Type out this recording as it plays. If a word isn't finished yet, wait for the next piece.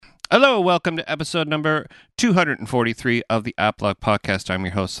Hello, welcome to episode number 243 of the Applog Podcast. I'm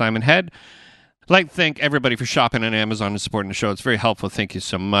your host, Simon Head. I'd like to thank everybody for shopping on Amazon and supporting the show. It's very helpful. Thank you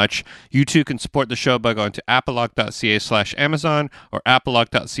so much. You too can support the show by going to applog.ca/Amazon or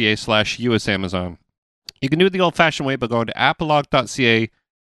applog.ca/USAmazon. You can do it the old-fashioned way by going to applog.ca,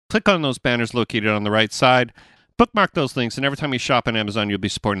 click on those banners located on the right side, bookmark those links, and every time you shop on Amazon, you'll be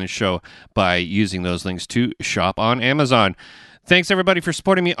supporting the show by using those links to shop on Amazon. Thanks, everybody, for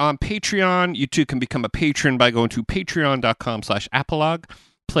supporting me on Patreon. You too can become a patron by going to patreon.com/Applog.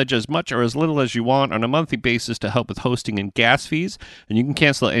 Pledge as much or as little as you want on a monthly basis to help with hosting and gas fees, and you can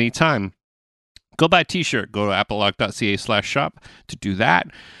cancel at any time. Go buy a t-shirt. Go to applog.ca/shop to do that.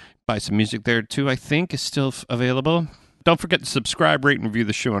 Buy some music there, too, I think, is still available. Don't forget to subscribe, rate, and review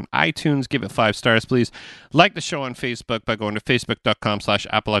the show on iTunes. Give it 5 stars, please. Like the show on Facebook by going to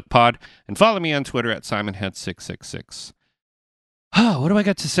facebook.com/AppalogPod, and follow me on Twitter at SimonHead666. Oh, what do I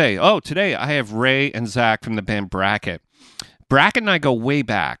got to say? Oh, today I have Ray and Zach from the band Bracket. Bracket and I go way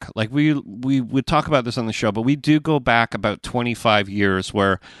back. Like, we would talk about this on the show, but we do go back about 25 years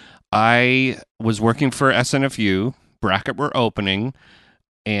where I was working for SNFU, Bracket were opening,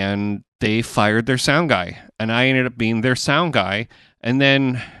 and they fired their sound guy. And I ended up being their sound guy. And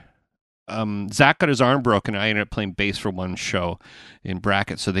then Zach got his arm broken. I ended up playing bass for one show in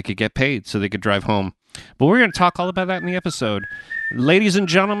Bracket so they could get paid, so they could drive home. But we're going to talk all about that in the episode. Ladies and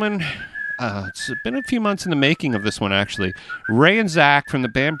gentlemen, it's been a few months in the making of this one, actually. Ray and Zach from the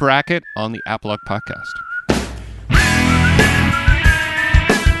band Bracket on the Applog Podcast.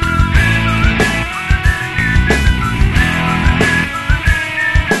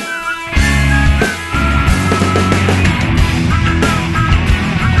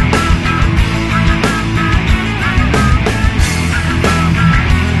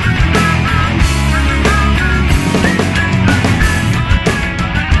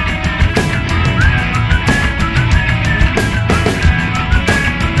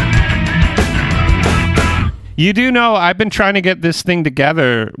 You do know I've been trying to get this thing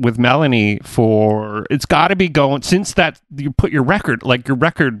together with Melanie for, it's got to be going, since that you put your record, like your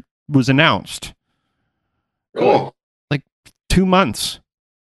record was announced. Cool. Like 2 months.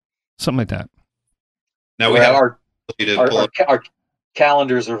 Something like that. Now we have our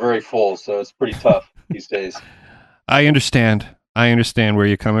calendars are very full, so it's pretty tough these days. I understand where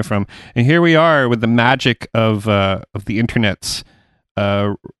you're coming from. And here we are with the magic of the internets.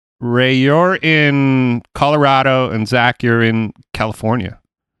 Ray, you're in Colorado, and Zach, you're in California.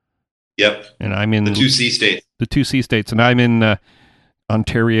 Yep. And I'm in the 2C states. The 2C states, and I'm in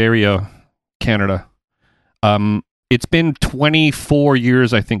Ontario, Canada. It's been 24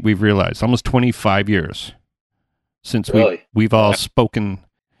 years, I think we've realized, almost 25 years since really? we've all spoken.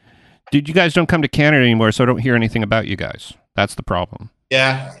 Dude, you guys don't come to Canada anymore, so I don't hear anything about you guys. That's the problem.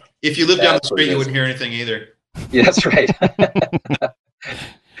 Yeah. If you lived down the street, you wouldn't hear anything either. Yeah, that's right.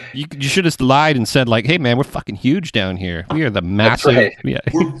 You should have lied and said, like, hey, man, we're fucking huge down here. We are the massive. Right. Yeah.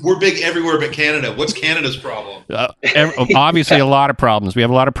 We're big everywhere but Canada. What's Canada's problem? Obviously, a lot of problems. We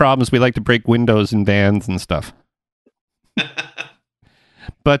have a lot of problems. We like to break windows in vans and stuff.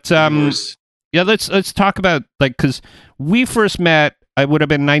 But, yeah, let's talk about, like, because we first met, I would have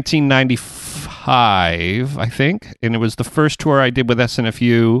been 1995, I think, and it was the first tour I did with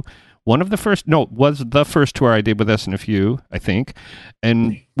SNFU. Was the first tour I did with SNFU, I think.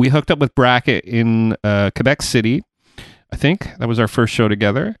 And we hooked up with Bracket in Quebec City. I think that was our first show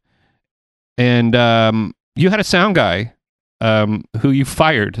together. And you had a sound guy who you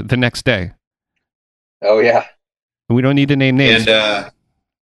fired the next day. Oh, yeah. We don't need to name names. And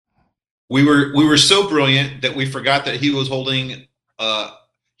we were so brilliant that we forgot that he was holding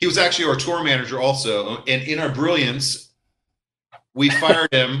he was actually our tour manager also. And in our brilliance, we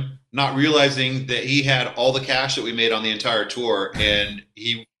fired him, not realizing that he had all the cash that we made on the entire tour, and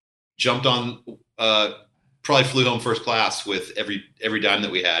he jumped on, probably flew home first class with every dime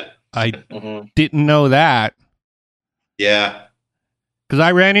that we had. I didn't know that. Yeah. Because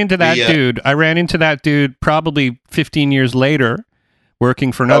I ran into that dude. I ran into that dude probably 15 years later,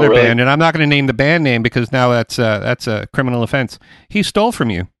 working for another band, and I'm not going to name the band name because now that's a criminal offense. He stole from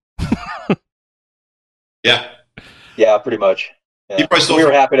you. Yeah. Yeah, pretty much. Yeah. We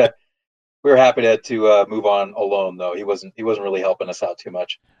were happy to move on alone, though. He wasn't really helping us out too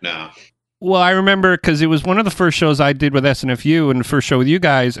much. No. Well, I remember because it was one of the first shows I did with SNFU and the first show with you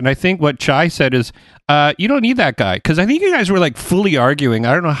guys, and I think what Chai said is, you don't need that guy, because I think you guys were like fully arguing.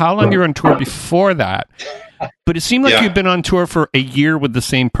 I don't know how long you were on tour before that, but it seemed like you'd been on tour for a year with the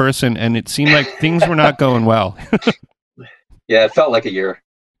same person, and it seemed like things were not going well. Yeah, it felt like a year.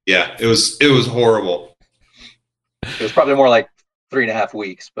 Yeah, it was horrible. It was probably more like 3.5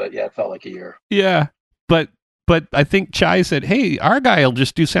 weeks, but yeah, it felt like a year. Yeah, but I think Chai said, "Hey, our guy will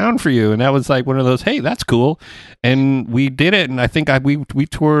just do sound for you," and that was like one of those, "Hey, that's cool," and we did it. And I think we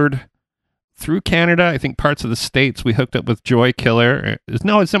toured through Canada. I think parts of the States. We hooked up with Joy Killer.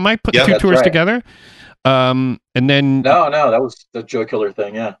 No, it's Mike put the two tours together. And then no, that was the Joy Killer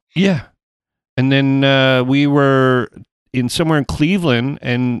thing. Yeah, and then we were somewhere in Cleveland,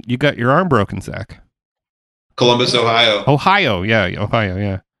 and you got your arm broken, Zach. Columbus, Ohio. Ohio,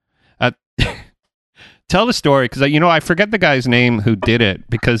 yeah. Tell the story, because I forget the guy's name who did it,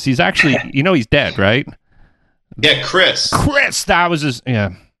 because he's actually he's dead, right? Yeah, Chris, that was his.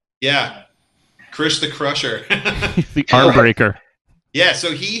 Yeah, Chris the Crusher, the arm breaker. Yeah,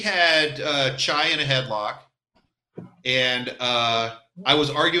 so he had Chai in a headlock, and I was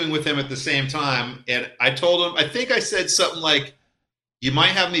arguing with him at the same time, and I told him, I think I said something like, "You might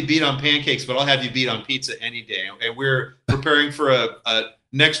have me beat on pancakes, but I'll have you beat on pizza any day." And we're preparing for a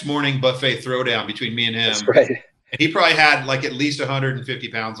next morning buffet throwdown between me and him. That's right. And he probably had like at least 150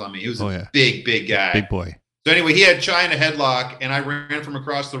 pounds on me. He was a big guy. Big boy. So anyway, he had Chai in a headlock, and I ran from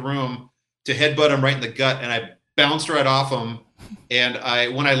across the room to headbutt him right in the gut, and I bounced right off him. And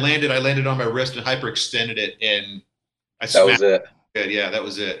when I landed on my wrist and hyperextended it, and I smacked. That was it. Good. Yeah, that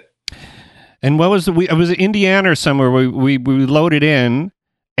was it. And what was it was Indiana or somewhere we loaded in,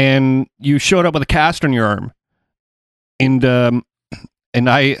 and you showed up with a cast on your arm, and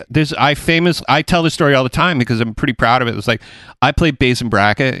I tell this story all the time because I'm pretty proud of it. It was like, I played bass and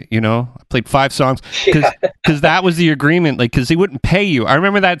bracket, I played 5 songs because that was the agreement, like, because he wouldn't pay you. I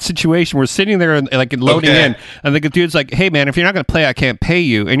remember that situation. We're sitting there and like loading in, and the dude's like, "Hey man, if you're not going to play, I can't pay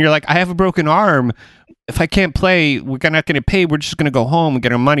you." And you're like, "I have a broken arm. If I can't play, we're not going to pay. We're just going to go home and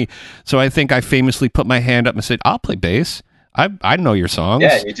get our money." So I think I famously put my hand up and said, "I'll play bass. I know your songs."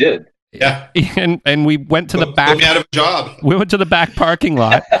 Yeah, you did. Yeah, and we went to the back. Put me out of a job. We went to the back parking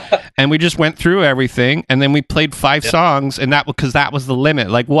lot, and we just went through everything, and then we played 5 songs, and because that was the limit.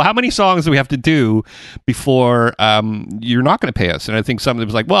 Like, well, how many songs do we have to do before you're not going to pay us? And I think somebody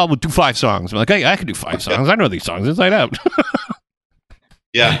was like, "Well, we'll do 5 songs." I'm like, "Hey, I can do 5 songs. I know these songs inside out."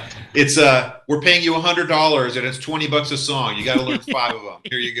 Yeah, it's we're paying you $100 and it's $20 a song. You got to learn 5 of them.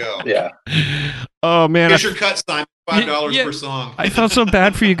 Here you go. Yeah. Oh man, here's your cut, Simon. $5 per song. I felt so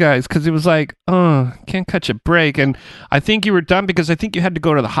bad for you guys because it was like, can't catch a break. And I think you were done because I think you had to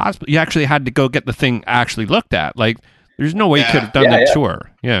go to the hospital. You actually had to go get the thing actually looked at. Like, there's no way you could have done the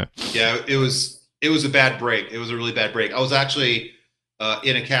tour. Yeah. Yeah, it was a bad break. It was a really bad break. I was actually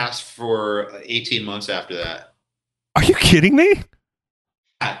in a cast for 18 months after that. Are you kidding me?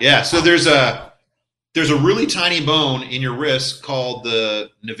 Yeah. So there's a really tiny bone in your wrist called the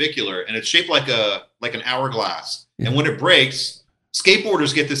navicular, and it's shaped like an hourglass. And when it breaks,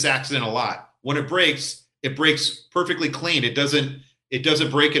 skateboarders get this accident a lot. When it breaks perfectly clean. It doesn't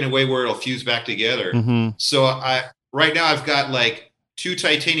break in a way where it'll fuse back together. Mm-hmm. So right now I've got like 2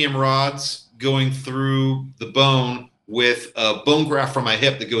 titanium rods going through the bone with a bone graft from my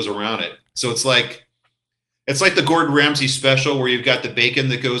hip that goes around it. So it's like the Gordon Ramsay special where you've got the bacon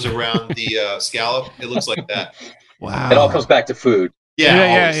that goes around the scallop. It looks like that. Wow. It all comes back to food.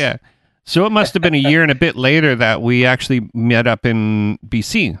 Yeah. So it must have been a year and a bit later that we actually met up in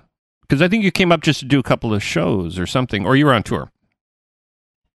BC. Because I think you came up just to do a couple of shows or something, or you were on tour.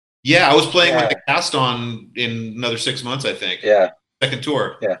 Yeah, I was playing with the cast in another 6 months, I think. Yeah. Second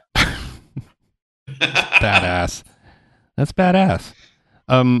tour. Yeah. Badass. That's badass.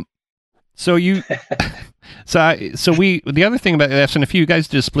 So the other thing about SNFU, you guys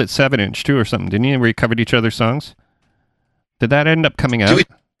just split 7-inch too or something, didn't you? Where you covered each other's songs? Did that end up coming out?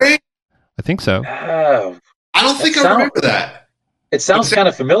 I think so. I don't think I remember that. It sounds kind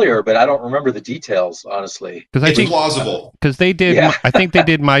of familiar, but I don't remember the details, honestly. It's plausible. Because they did, I think they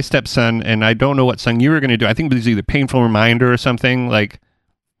did My Stepson, and I don't know what song you were going to do. I think it was either Painful Reminder or something. Like,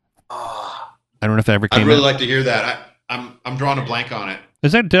 I don't know if that ever came out. I'd really like to hear that. I'm drawing a blank on it.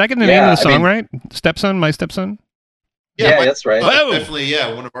 Did I get the name of the song right? Stepson, My Stepson? Yeah, that's right. Definitely,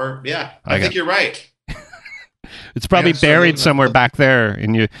 one of our, I think you're right. It's probably buried somewhere back there.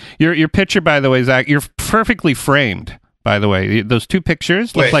 And your picture, by the way, Zach, you're perfectly framed, by the way. Those 2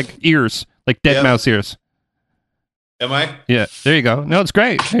 pictures look like ears, like dead mouse ears. Am I? Yeah, there you go. No, it's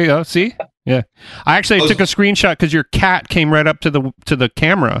great. There you go. See? Yeah. I actually took a screenshot because your cat came right up to the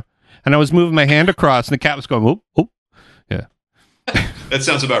camera, and I was moving my hand across, and the cat was going, whoop, whoop. Yeah. That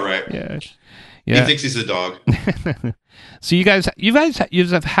sounds about right. Yeah. He thinks he's a dog. So you guys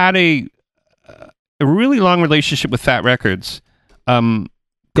have had a really long relationship with Fat Records, going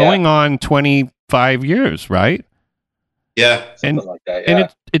on 25 years, right? Yeah. Something like that. Yeah. And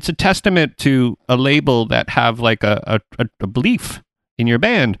it's a testament to a label that have like a belief in your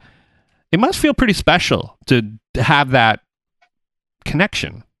band. It must feel pretty special to have that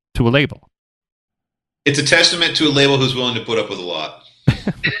connection to a label. It's a testament to a label who's willing to put up with a lot.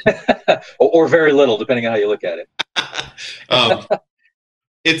 or very little, depending on how you look at it.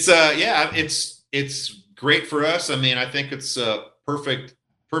 It's great for us. I mean, I think it's a perfect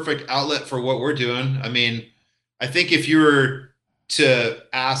outlet for what we're doing. I mean, I think if you were to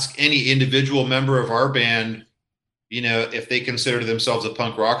ask any individual member of our band, if they consider themselves a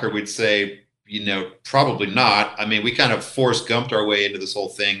punk rocker, we'd say, probably not. I mean, we kind of Forrest Gumped our way into this whole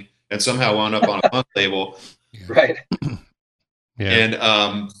thing and somehow wound up on a punk label. Right. Yeah.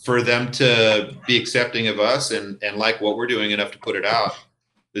 And for them to be accepting of us and like what we're doing enough to put it out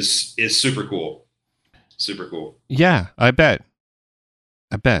is super cool. Super cool. Yeah, I bet.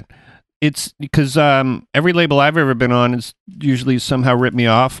 It's because every label I've ever been on is usually somehow ripped me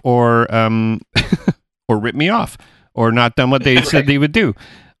off or ripped me off or not done what they said they would do.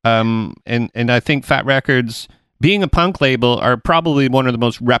 And I think Fat Records, being a punk label, are probably one of the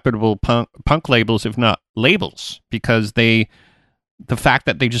most reputable punk labels, if not labels, because the fact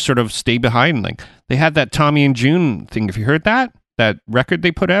that they just sort of stay behind. Like they had that Tommy and June thing. Have you heard that record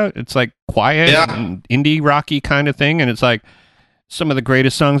they put out? It's like quiet and indie rocky kind of thing, and it's like some of the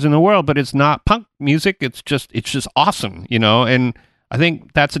greatest songs in the world, but it's not punk music. It's just awesome, And I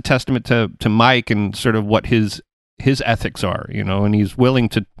think that's a testament to Mike and sort of what his ethics are, and he's willing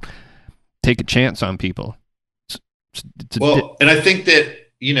to take a chance on people. And I think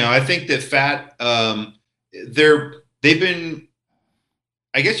that Fat, they've been,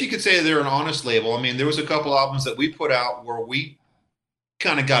 I guess you could say they're an honest label. I mean, there was a couple albums that we put out where we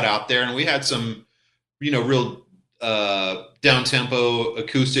kind of got out there and we had some, real down-tempo,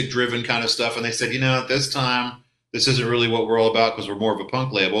 acoustic-driven kind of stuff. And they said, at this time, this isn't really what we're all about because we're more of a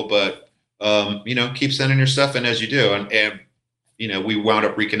punk label. But, keep sending your stuff in as you do. And we wound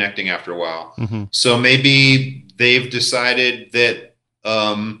up reconnecting after a while. Mm-hmm. So maybe they've decided that,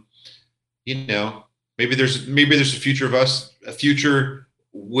 maybe there's a future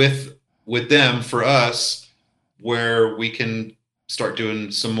with them for us where we can start doing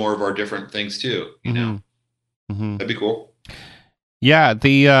some more of our different things too. Mm-hmm. That'd be cool. Yeah.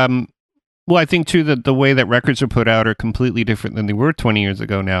 Well, I think too that the way that records are put out are completely different than they were 20 years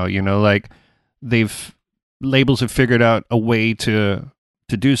ago now, like labels have figured out a way to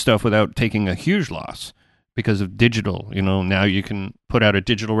do stuff without taking a huge loss because of digital, now you can put out a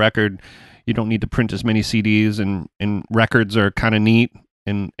digital record. You don't need to print as many CDs and records are kind of neat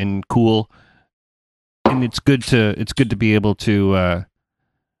and cool. And it's good to be able to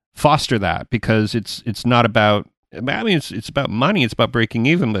foster that because it's not about, it's about money, it's about breaking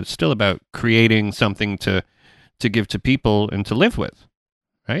even, but it's still about creating something to give to people and to live with,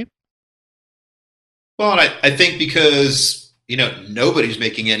 right? Well, and I think because, nobody's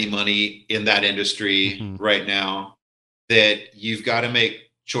making any money in that industry right now, that you've got to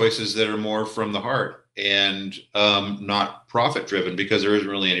make choices that are more from the heart and not profit driven because there isn't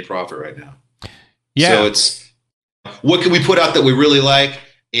really any profit right now. Yeah. So it's what can we put out that we really like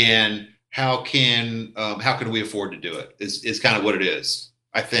and how can we afford to do it is kind of what it is,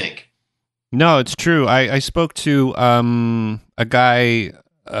 I think. No, it's true. I spoke to a guy,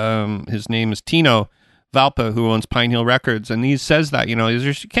 his name is Tino Valpa, who owns Pine Hill Records, and he says that, you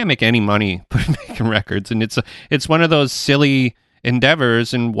can't make any money making records, and it's one of those silly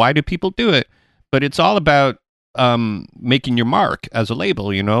endeavors, and why do people do it? But it's all about making your mark as a label,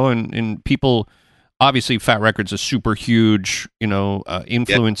 and people, obviously Fat Records is super huge,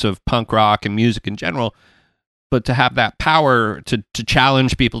 influence of punk rock and music in general, but to have that power to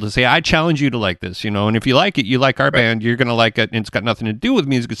challenge people, to say, I challenge you to like this, and if you like it, you like our band, you're going to like it, and it's got nothing to do with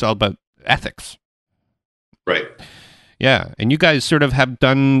music, it's all about ethics. Right. Yeah, and you guys sort of have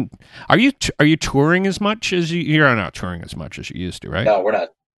done. Are you touring as much as you're not touring as much as you used to, right? No, we're not.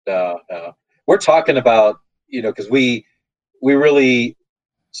 No. We're talking about because we really.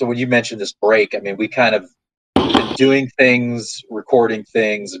 So when you mentioned this break, I mean, we kind of been doing things, recording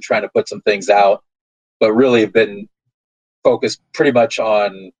things, and trying to put some things out, but really have been focused pretty much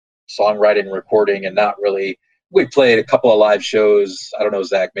on songwriting and recording, and not really. We played a couple of live shows. I don't know,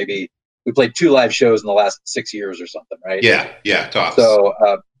 Zach, maybe. We played 2 live shows in the last 6 years or something, right? Yeah, tops. So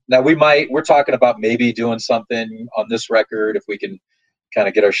now we're talking about maybe doing something on this record if we can kind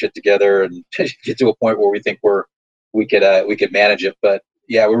of get our shit together and get to a point where we think we could manage it. But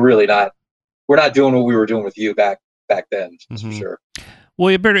yeah, we're not doing what we were doing with you back then, that's for sure.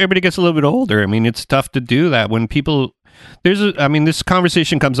 Well, everybody gets a little bit older. I mean, it's tough to do that when people. This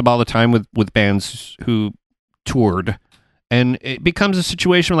conversation comes up all the time with bands who toured. And it becomes a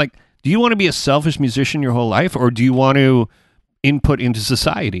situation where, like, do you want to be a selfish musician your whole life, or do you want to input into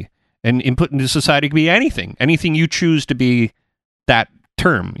society? And input into society can be anything you choose to be that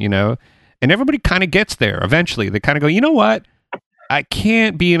term, you know? And everybody kind of gets there eventually. They kind of go, you know what? I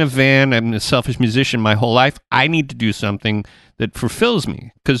can't be in a van. I'm a selfish musician my whole life. I need to do something that fulfills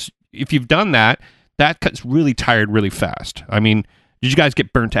me. Because if you've done that, that gets really tired really fast. I mean, did you guys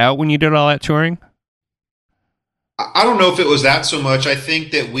get burnt out when you did all that touring? I don't know if it was that so much. I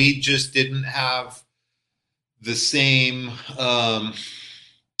think that we just didn't have the same. I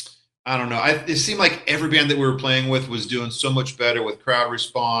don't know. It seemed like every band that we were playing with was doing so much better with crowd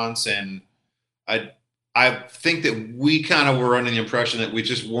response, and I think that we kind of were under the impression that we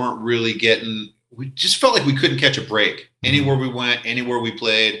just weren't really getting. We just felt like we couldn't catch a break anywhere we went, anywhere we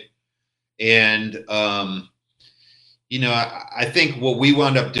played, and you know, I think what we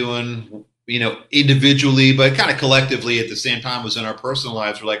wound up doing, you know, individually, but kind of collectively at the same time, was in our personal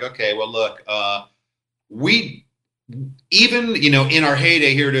lives. We're like, okay, well, look, we even, you know, in our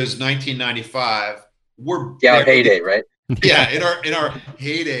heyday, here it is, 1995. We're our heyday, right? Yeah, in our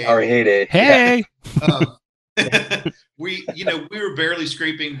heyday. Our heyday. Hey, we were barely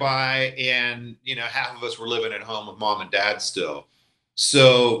scraping by, and you know, half of us were living at home with mom and dad still.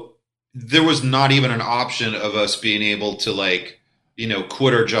 So there was not even an option of us being able to, like, you know,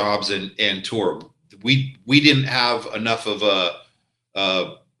 quit our jobs and tour. We didn't have enough of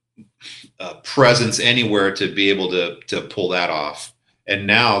a presence anywhere to be able to pull that off. And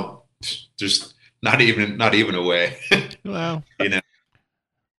now there's not even a way. well, you know.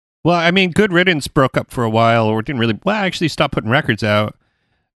 Well, I mean, Good Riddance broke up for a while, or didn't really. Well, actually stopped putting records out.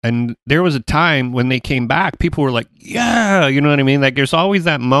 And there was a time when they came back, people were like, yeah, you know what I mean? Like, there's always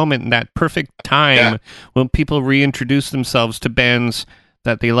that moment, that perfect time when people reintroduce themselves to bands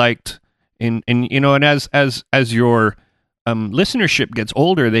that they liked. And you know, and as your listenership gets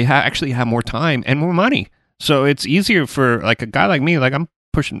older, they actually have more time and more money. So it's easier for, like, a guy like me, like I'm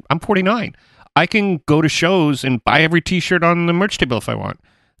 49. I can go to shows and buy every T-shirt on the merch table if I want.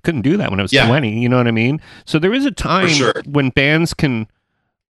 Couldn't do that when I was 20, you know what I mean? So there is a time when bands can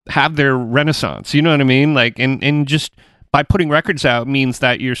have their renaissance, you know what I mean? Like, and just by putting records out means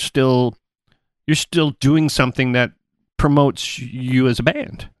that you're still doing something that promotes you as a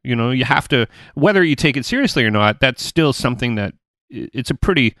band. You know, you have to, whether you take it seriously or not, that's still something that it's a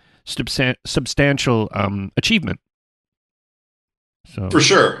pretty substantial achievement. So for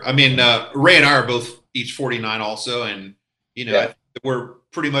sure. I mean, Ray and I are both each 49 also, and you know, we're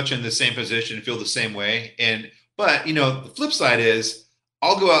pretty much in the same position and feel the same way. But you know, the flip side is,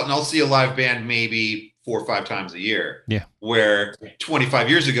 I'll go out and I'll see a live band maybe 4 or 5 times a year. Yeah. Where 25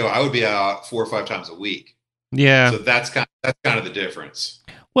 years ago, I would be out 4 or 5 times a week. Yeah. So that's kind of the difference.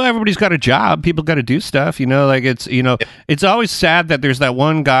 Well, everybody's got a job. People got to do stuff, you know, like it's, you know, it's always sad that there's that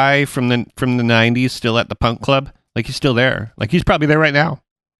one guy from the 90s still at the punk club. Like, he's still there. Like, he's probably there right now.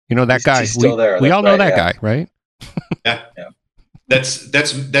 You know, that guy. He's still there. We all know that guy, right? Yeah.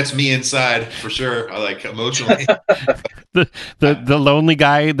 That's me inside for sure. I like emotionally. the lonely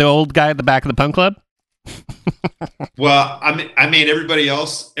guy, the old guy at the back of the punk club. Well, I mean, everybody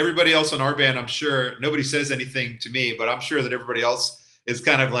else in our band, I'm sure nobody says anything to me, but I'm sure that everybody else is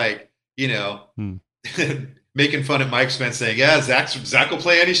kind of like, you know, making fun at my expense, saying, "Yeah, Zach will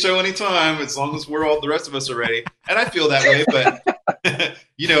play any show anytime as long as the rest of us are ready." And I feel that way, but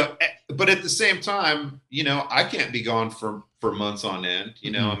you know, but at the same time, you know, I can't be gone for months on end.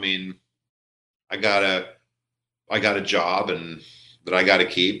 You know, I mean, I got a job and that I got to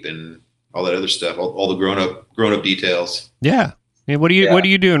keep, and all that other stuff, all the grown up details. Yeah. What are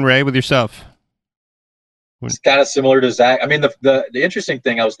you doing, Ray, with yourself? It's kind of similar to Zach. I mean, the interesting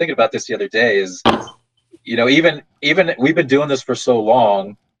thing, I was thinking about this the other day, is, you know, even we've been doing this for so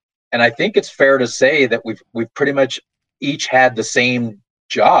long, and I think it's fair to say that we've pretty much each had the same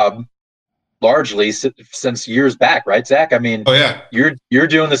job largely since years back, right, Zach? I mean, you're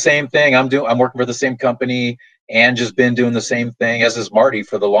doing the same thing. I'm working for the same company, and just been doing the same thing, as is Marty,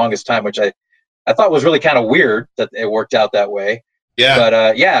 for the longest time, which I thought was really kind of weird that it worked out that way. Yeah. But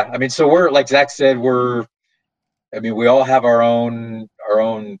I mean, so we're, like Zach said, we all have our own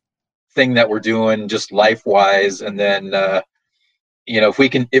thing that we're doing just life wise, and then you know,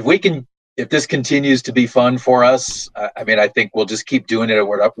 if this continues to be fun for us, I mean, I think we'll just keep doing it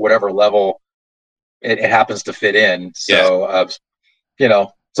at whatever level it happens to fit in. So you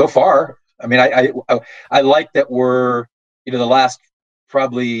know, so far, I mean, I like that we're, you know, the last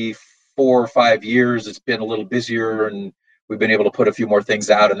probably 4 or 5 years, it's been a little busier, and we've been able to put a few more things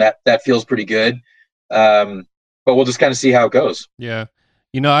out, and that feels pretty good. But we'll just kind of see how it goes. Yeah.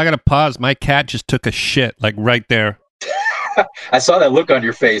 You know, I got to pause. My cat just took a shit, like, right there. I saw that look on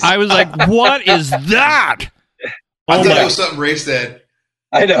your face. I was like, what is that? I thought it was something Ray said.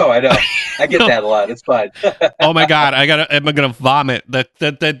 I know. I get that a lot. It's fine. Oh my God, am I gonna vomit? The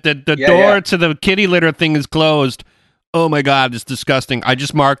door to the kitty litter thing is closed. Oh my God, it's disgusting. I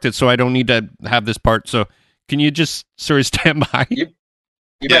just marked it so I don't need to have this part. So can you just sort of stand by? You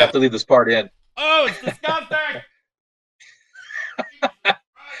might have to leave this part in. Oh, it's disgusting.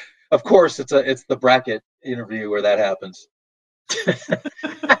 Of course, it's the bracket interview where that happens.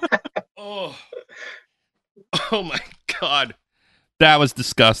 Oh my God, that was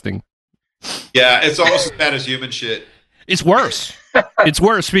disgusting. Yeah, it's almost as bad as human shit. It's worse. It's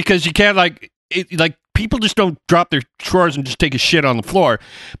worse because you can't like people just don't drop their drawers and just take a shit on the floor.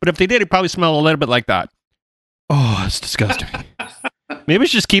 But if they did, it probably smell a little bit like that. Oh, it's disgusting. Maybe we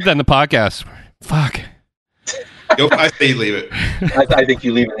should just keep that in the podcast. Fuck. Nope, I say you leave it. I think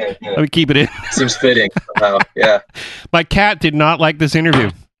you leave it in. Let me keep it in. Seems fitting somehow. Yeah. My cat did not like this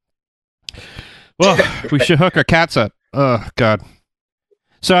interview. Well, we should hook our cats up. Oh, God.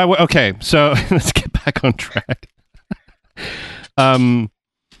 So, okay. So, let's get back on track.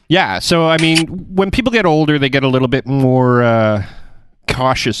 Yeah. So, I mean, when people get older, they get a little bit more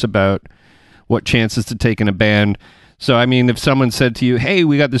cautious about what chances to take in a band. So, I mean, if someone said to you, hey,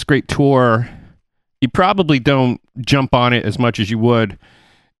 we got this great tour, you probably don't jump on it as much as you would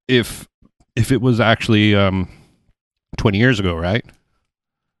if it was actually 20 years ago, right?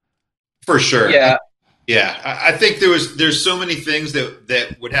 For sure. Yeah. Yeah. I think there's so many things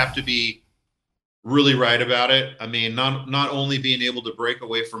that would have to be really right about it. I mean, not only being able to break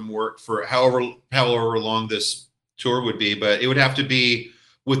away from work for however long this tour would be, but it would have to be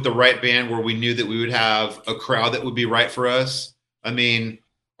with the right band where we knew that we would have a crowd that would be right for us. I mean,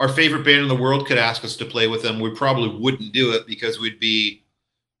 our favorite band in the world could ask us to play with them. We probably wouldn't do it because we'd be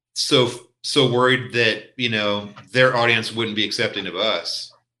so worried that, their audience wouldn't be accepting of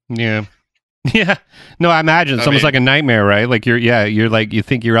us. Yeah. Yeah. No, I imagine it's almost like a nightmare, right? Like you're like, you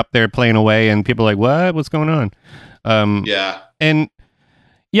think you're up there playing away and people are like, what's going on? Yeah. And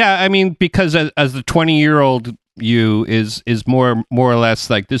yeah, I mean, because as the 20-year-old you is more or less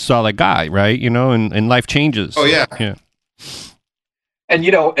like this solid guy, right? And life changes. Oh yeah. Yeah. And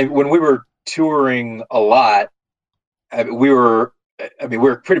when we were touring a lot, we were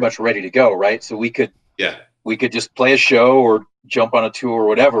pretty much ready to go, right? So we could just play a show or jump on a tour or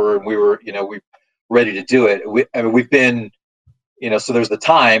whatever, and we were ready to do it. We've been, so there's the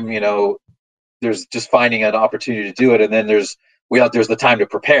time, there's just finding an opportunity to do it, and then there's the time to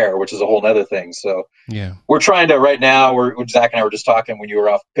prepare, which is a whole other thing. So yeah, we're trying to right now. Zach and I were just talking when you were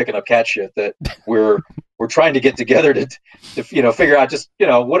off picking up cat shit that we're trying to get together to figure out just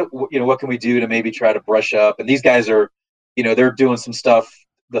what can we do to maybe try to brush up. And these guys are, they're doing some stuff,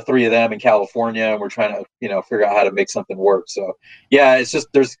 the three of them in California, and we're trying to figure out how to make something work. So yeah, it's just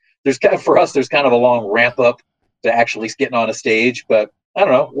there's kind of, for us, there's kind of a long ramp up to actually getting on a stage, but I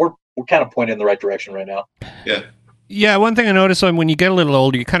don't know, we're kind of pointing in the right direction right now. Yeah, one thing I noticed when you get a little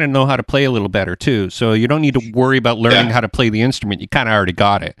older, you kind of know how to play a little better too. So you don't need to worry about learning how to play the instrument. You kind of already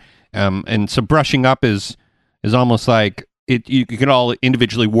got it. And so brushing up is almost like you can all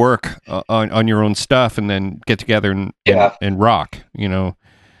individually work on your own stuff and then get together and rock.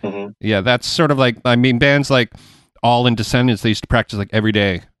 Mm-hmm. Yeah, that's sort of like, I mean, bands like All in Descendants, they used to practice like every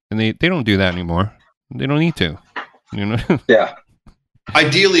day, and they don't do that anymore. They don't need to. Yeah.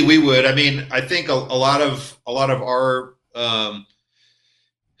 Ideally, we would. I mean, I think a lot of our,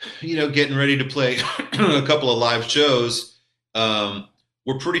 getting ready to play a couple of live shows,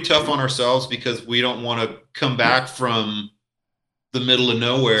 we're pretty tough on ourselves because we don't want to come back from the middle of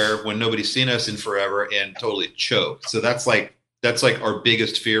nowhere when nobody's seen us in forever and totally choke. So that's like our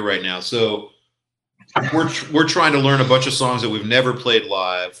biggest fear right now. So we're trying to learn a bunch of songs that we've never played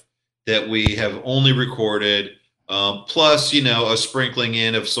live, that we have only recorded. Plus, a sprinkling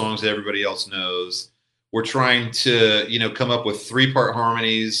in of songs that everybody else knows. We're trying to, come up with 3-part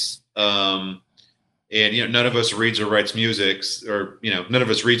harmonies. And, none of us reads or writes music, or, none of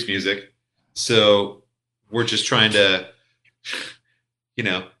us reads music. So we're just trying to,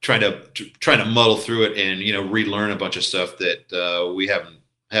 trying to muddle through it and, relearn a bunch of stuff that we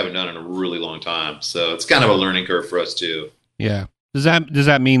haven't done in a really long time. So it's kind of a learning curve for us too. Yeah. Does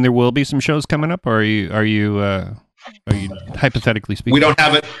that mean there will be some shows coming up, or are you hypothetically speaking? We don't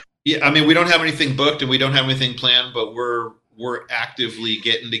have it. Yeah, I mean, we don't have anything booked and we don't have anything planned, but we're actively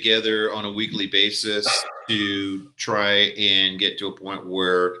getting together on a weekly basis to try and get to a point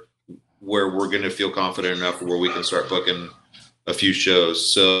where we're going to feel confident enough where we can start booking a few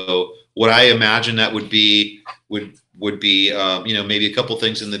shows. So what I imagine that would be maybe a couple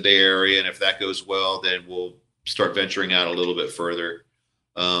things in the Bay Area, and if that goes well, then we'll start venturing out a little bit further.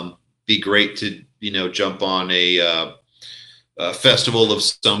 Be great to jump on a festival of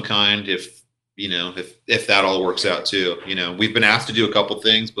some kind if that all works out too. We've been asked to do a couple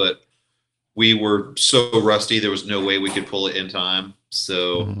things, but we were so rusty there was no way we could pull it in time.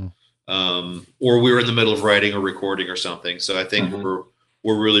 So or we were in the middle of writing or recording or something. So I think we're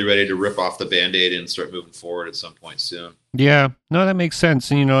really ready to rip off the Band-Aid and start moving forward at some point soon. Yeah, no, that makes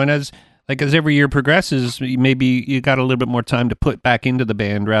sense. And as every year progresses, maybe you got a little bit more time to put back into the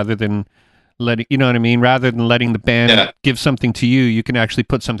band rather than letting, rather than letting the band give something to you, you can actually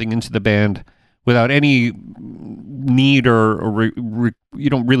put something into the band without any need or you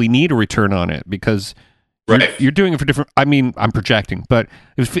don't really need a return on it because you're doing it for different, I'm projecting, but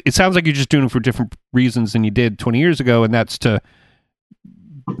it sounds like you're just doing it for different reasons than you did 20 years ago. And that's to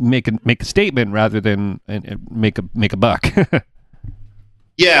make a statement rather than make a buck.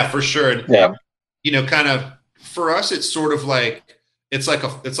 Yeah, for sure. Yeah. Kind of for us, it's sort of like it's like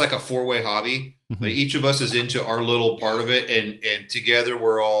a four-way hobby. Mm-hmm. Like each of us is into our little part of it, and together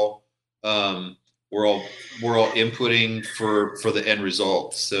we're all inputting for the end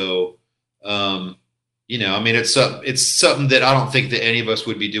result. So, it's something that I don't think that any of us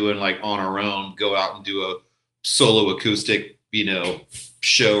would be doing like on our own. Go out and do a solo acoustic,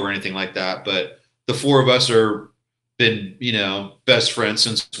 show or anything like that. But the four of us are been best friends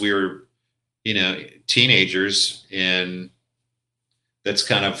since we were teenagers, and that's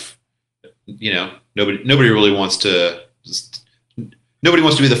kind of nobody really wants to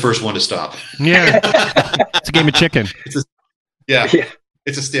be the first one to stop. Yeah. It's a game of chicken.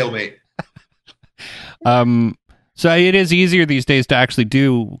 It's a stalemate. So it is easier these days to actually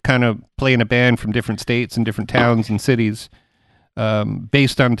do kind of play in a band from different states and different towns and cities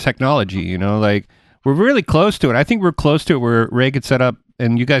based on technology, like we're really close to it. I think we're close to it where Ray could set up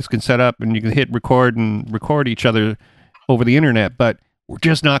and you guys can set up and you can hit record and record each other over the internet, but we're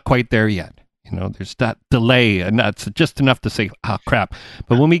just not quite there yet. There's that delay and that's just enough to say, oh crap.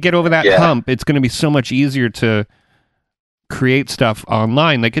 But when we get over that hump, it's going to be so much easier to create stuff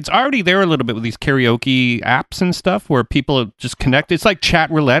online. Like it's already there a little bit with these karaoke apps and stuff where people just connect. It's like chat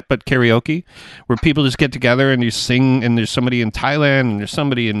roulette, but karaoke, where people just get together and you sing, and there's somebody in Thailand and there's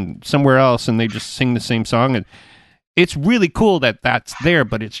somebody in somewhere else and they just sing the same song. And it's really cool that that's there,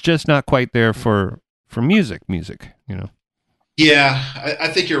 but it's just not quite there for music, Yeah, I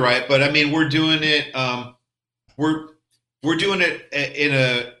think you're right. But we're doing it, we're doing it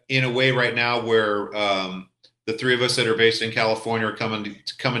in a way right now where, the three of us that are based in California are coming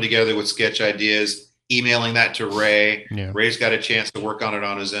together with sketch ideas, emailing that to Ray. Yeah. Ray's got a chance to work on it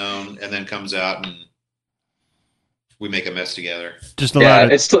on his own, and then comes out and we make a mess together. Just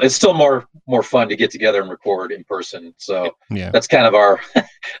it's still more fun to get together and record in person. So that's kind of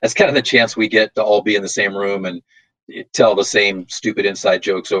that's kind of the chance we get to all be in the same room and tell the same stupid inside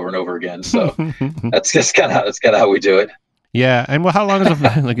jokes over and over again. So that's kind of how we do it. Yeah, and how long is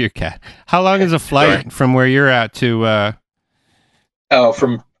a look at your cat? How long is a flight from where you're at to?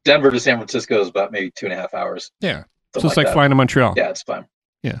 From Denver to San Francisco is about maybe 2.5 hours. Yeah, so it's like flying to Montreal. Yeah, it's fine.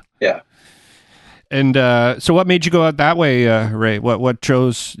 Yeah. And so, what made you go out that way, Ray? What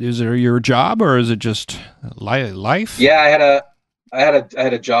chose? Is it your job or is it just life? Yeah, I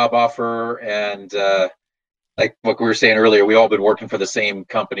had a job offer, and like what we were saying earlier, we all been working for the same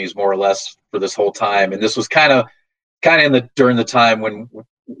companies more or less for this whole time, and this was kind of during the time when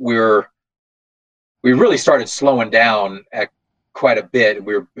we really started slowing down at quite a bit.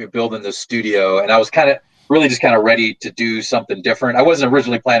 We were building the studio, and I was kind of ready to do something different. I wasn't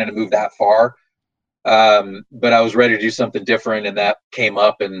originally planning to move that far, but I was ready to do something different, and that came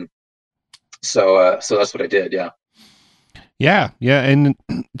up, and so that's what I did. Yeah. And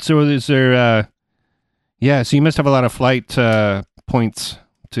so is there? So you must have a lot of flight points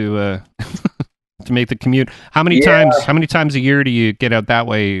to. To make the commute. How many times a year do you get out that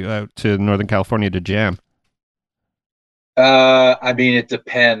way to Northern California to jam? It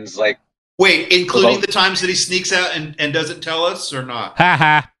depends. Like, wait, including the times that he sneaks out and doesn't tell us or not? Ha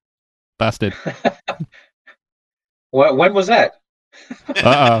ha, busted. When was that?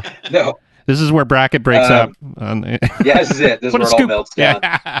 No. This is where Bracket breaks up. Yeah, this is it. This is where it all melts down.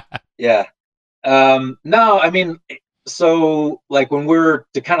 Yeah. No, so like when we're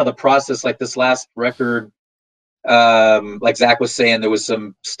to kind of the process, like this last record, like Zach was saying, there was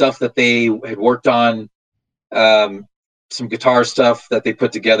some stuff that they had worked on, some guitar stuff that they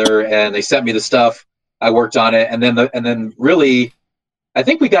put together, and they sent me the stuff. I worked on it, and then really, I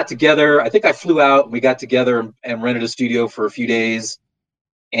think we got together. I think I flew out and we got together and rented a studio for a few days,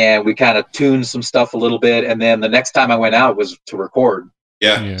 and we kind of tuned some stuff a little bit. And then the next time I went out was to record.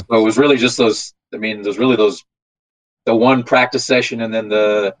 Yeah. So it was really just those. There's really those the one practice session and then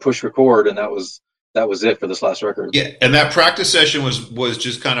the push record, and that was it for this last record. Yeah, and that practice session was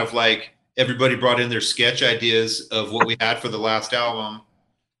just kind of like everybody brought in their sketch ideas of what we had for the last album,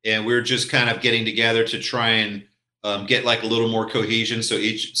 and we were just kind of getting together to try and get like a little more cohesion, so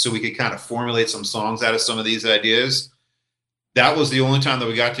we could kind of formulate some songs out of some of these ideas. That was the only time that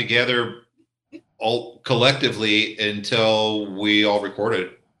we got together all collectively until we all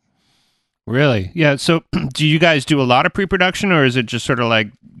recorded. Really? Yeah. So do you guys do a lot of pre-production, or is it just sort of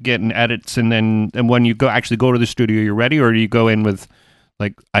like getting edits and when you actually go to the studio, you're ready, or do you go in with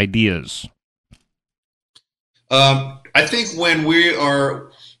like ideas? I think when we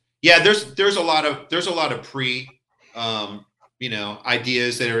are, there's a lot of pre,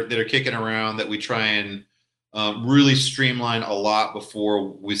 ideas that are kicking around that we try and really streamline a lot before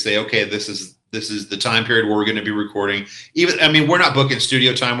we say, okay, this is the time period where we're going to be recording. We're not booking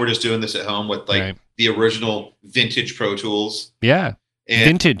studio time. We're just doing this at home with like the original vintage Pro Tools. Yeah. And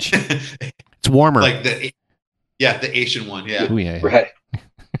vintage. It's warmer. Like the Asian one. Yeah. Ooh, yeah. Right.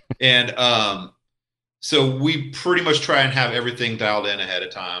 And so we pretty much try and have everything dialed in ahead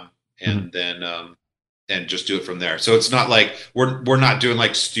of time, and then and just do it from there. So it's not like we're not doing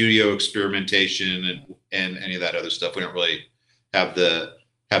like studio experimentation and any of that other stuff. We don't really have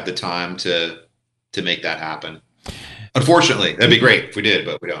the time to make that happen. Unfortunately, that'd be great if we did,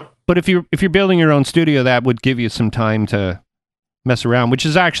 but we don't. But if you're building your own studio, that would give you some time to mess around, which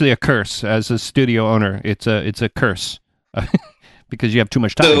is actually a curse as a studio owner. It's a curse because you have too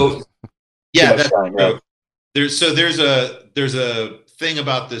much time. So, yeah, that's time, right? There's a thing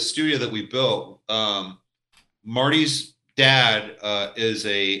about this studio that we built. Marty's dad is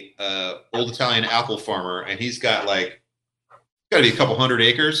a old Italian apple farmer, and he's got to be a couple hundred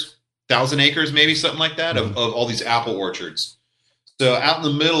acres, 1,000 acres, maybe something like that, of all these apple orchards. So out in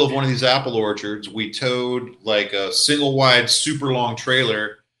the middle of one of these apple orchards, we towed like a single wide, super long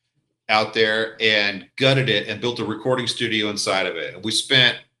trailer out there and gutted it and built a recording studio inside of it. And we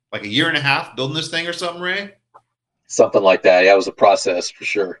spent like a year and a half building this thing or something, Ray? Something like that. Yeah, it was a process for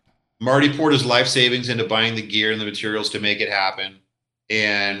sure. Marty poured his life savings into buying the gear and the materials to make it happen.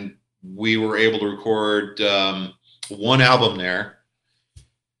 And we were able to record one album there.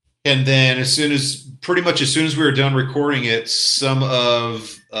 And then as soon as we were done recording it, some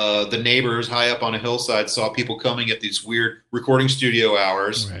of the neighbors high up on a hillside saw people coming at these weird recording studio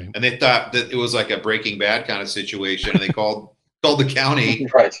hours. Right. And they thought that it was like a Breaking Bad kind of situation. And they called the county,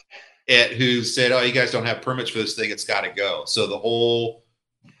 right, who said, "Oh, you guys don't have permits for this thing. It's got to go." So the whole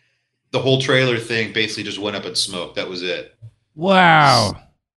trailer thing basically just went up in smoke. That was it. Wow.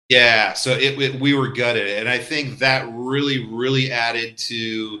 Yeah. So we were gutted. And I think that really, really added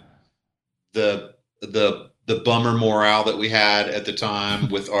to the bummer morale that we had at the time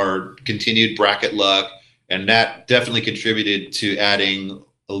with our continued bracket luck. And that definitely contributed to adding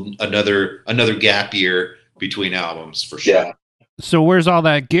another gap year between albums for sure. Yeah. So where's all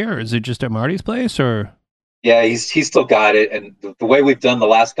that gear? Is it just at Marty's place, or? Yeah, he's still got it. And the way we've done the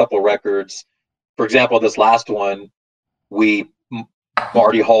last couple of records, for example, this last one,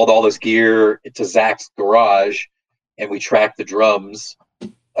 Marty hauled all this gear to Zach's garage, and we tracked the drums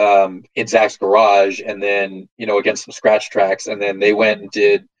in Zach's garage, and then against some scratch tracks, and then they went and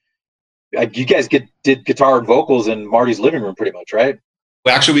did. You guys did guitar and vocals in Marty's living room, pretty much, right?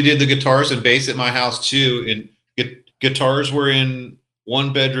 Well, actually, we did the guitars and bass at my house too. And guitars were in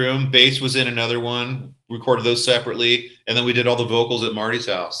one bedroom, bass was in another one. Recorded those separately, and then we did all the vocals at Marty's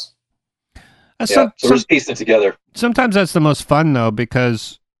house. So we're just piecing it together. Sometimes that's the most fun, though,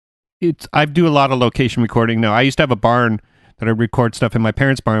 because I do a lot of location recording now. I used to have a barn that I record stuff in my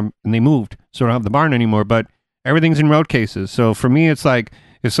parents' barn, and they moved, so I don't have the barn anymore, but everything's in road cases. So for me, it's like,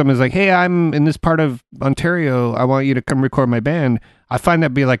 if someone's like, "Hey, I'm in this part of Ontario, I want you to come record my band," I find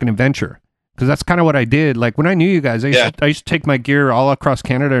that be like an adventure, because that's kind of what I did. Like when I knew you guys, I used to take my gear all across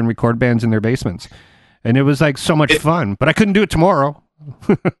Canada and record bands in their basements. And it was like so much fun, but I couldn't do it tomorrow.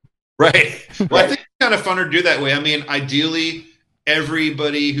 Right. Well, I think it's kind of fun to do that way. I mean, ideally,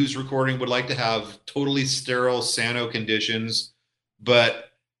 everybody who's recording would like to have totally sterile Sano conditions.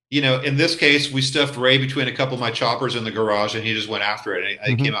 But, in this case, we stuffed Ray between a couple of my choppers in the garage, and he just went after it.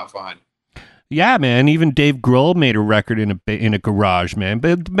 And it came out fine. Yeah, man. Even Dave Grohl made a record in a garage, man.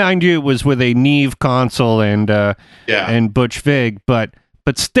 But mind you, it was with a Neve console and Butch Vig, but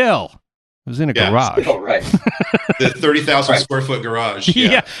still. It was in a garage. Oh, right. The 30,000 square foot garage.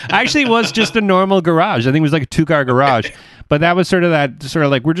 Yeah. Actually, it was just a normal garage. I think it was like a 2-car garage. But that was sort of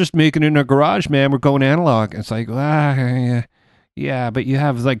like, we're just making it in a garage, man. We're going analog. It's like, yeah, but you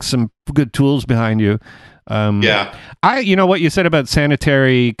have like some good tools behind you. Yeah. What you said about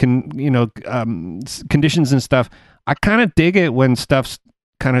sanitary conditions and stuff. I kind of dig it when stuff's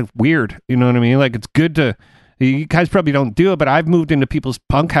kind of weird. You know what I mean? Like, it's good to. You guys probably don't do it, but I've moved into people's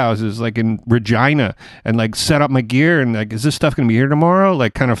punk houses, like in Regina, and like set up my gear and like, is this stuff going to be here tomorrow?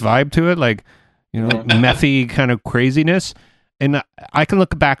 Like, kind of vibe to it, like, you know, methy kind of craziness. And I can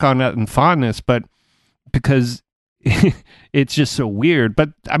look back on that in fondness, but because it's just so weird. But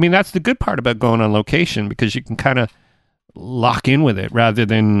I mean, that's the good part about going on location, because you can kind of lock in with it rather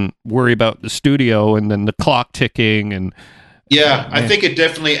than worry about the studio and then the clock ticking and. Yeah, I think it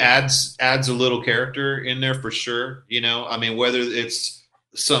definitely adds a little character in there for sure. You know, I mean, whether it's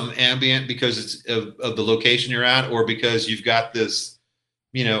some ambient because it's of the location you're at, or because you've got this,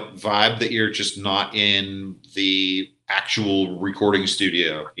 you know, vibe that you're just not in the actual recording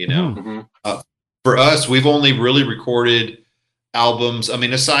studio. You know, for us, we've only really recorded albums. I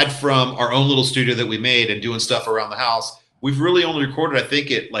mean, aside from our own little studio that we made and doing stuff around the house, we've really only recorded, I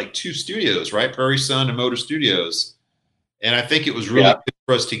think, at like 2 studios, right? Prairie Sun and Motor Studios. And I think it was really good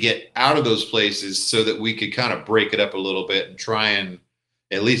for us to get out of those places so that we could kind of break it up a little bit and try and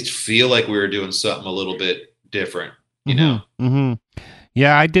at least feel like we were doing something a little bit different, you know? Mm-hmm.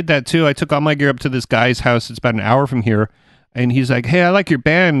 Yeah, I did that too. I took all my gear up to this guy's house. It's about an hour from here. And he's like, hey, I like your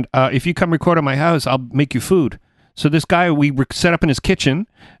band. If you come record at my house, I'll make you food. So this guy, we set up in his kitchen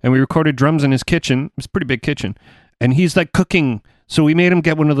and we recorded drums in his kitchen. It's a pretty big kitchen. And he's like cooking. So we made him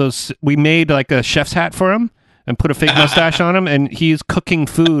get one of those, we made like a chef's hat for him. And put a fake mustache on him, and he's cooking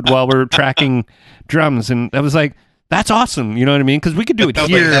food while we're tracking drums, and I was like, "That's awesome," you know what I mean? Because we could do it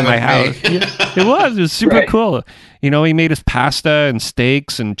here in my house. Yeah, it was super cool. You know, he made us pasta and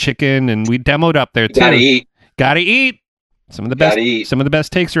steaks and chicken, and we demoed up there too. Gotta eat. Some of the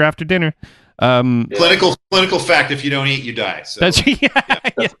best takes are after dinner. Clinical fact: if you don't eat, you die. So. That's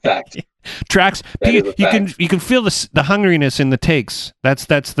a fact. Tracks. You can feel the hungriness in the takes. That's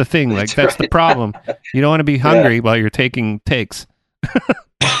the thing. Like that's the problem. You don't want to be hungry while you're taking takes.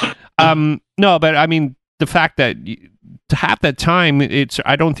 No, but I mean the fact that to have that time,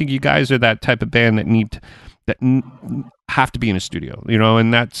 I don't think you guys are that type of band that have to be in a studio. You know,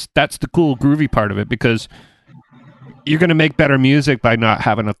 and that's the cool groovy part of it, because you're going to make better music by not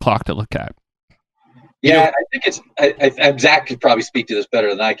having a clock to look at. Yeah, I think it's. Zach could probably speak to this better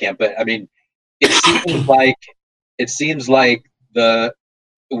than I can, but I mean, it seems like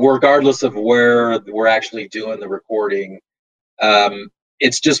regardless of where we're actually doing the recording,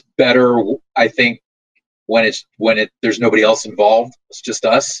 it's just better. I think when there's nobody else involved, it's just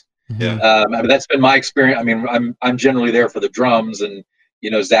us. Yeah. I mean, that's been my experience. I mean, I'm generally there for the drums, and you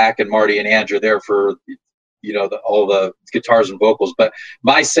know, Zach and Marty and Andrew are there for, you know, all the guitars and vocals. But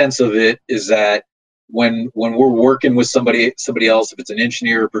my sense of it is that when we're working with somebody else, if it's an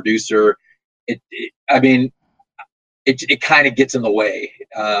engineer or producer, it kind of gets in the way.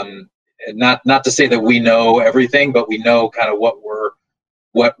 And not to say that we know everything, but we know kind of what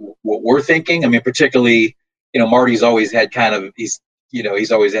we're thinking. I mean, particularly, you know, Marty's always had he's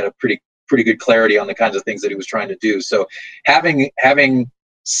always had a pretty good clarity on the kinds of things that he was trying to do. So having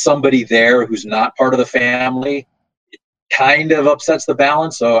somebody there who's not part of the family, it kind of upsets the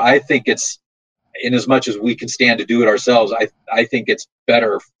balance. So I think it's, in as much as we can stand to do it ourselves, I think it's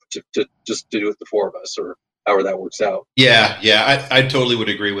better to just do it the 4 of us, or however that works out. Yeah, I totally would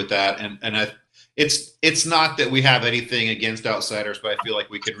agree with that. And it's not that we have anything against outsiders, but I feel like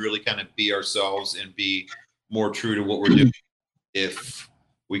we could really kind of be ourselves and be more true to what we're doing if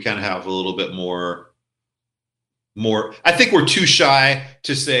we kind of have a little bit more. I think we're too shy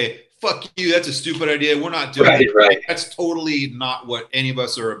to say, fuck you, that's a stupid idea, we're not doing it. Right. That's totally not what any of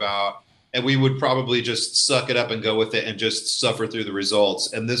us are about. And we would probably just suck it up and go with it and just suffer through the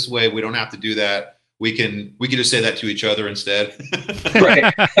results. And this way, we don't have to do that. We can just say that to each other instead.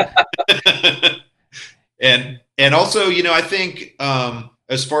 Right. And also, you know, I think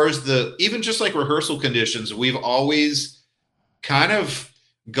as far as even just like rehearsal conditions, we've always kind of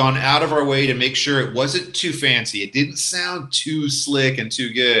gone out of our way to make sure it wasn't too fancy. It didn't sound too slick and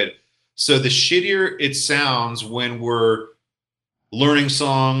too good. So the shittier it sounds when we're learning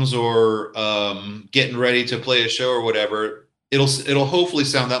songs or getting ready to play a show or whatever, it'll hopefully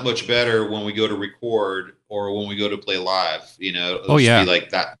sound that much better when we go to record or when we go to play live. You know, it'll be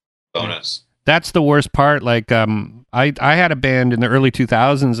like that bonus. That's the worst part. Like, I had a band in the early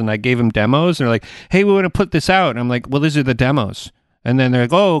 2000s, and I gave them demos, and they're like, "Hey, we want to put this out." And I'm like, "Well, these are the demos." And then they're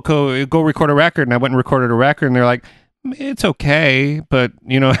like, "Oh, go record a record." And I went and recorded a record, and they're like, "It's okay," but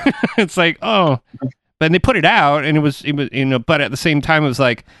you know, it's like, oh. But they put it out, and it was, you know, but at the same time, it was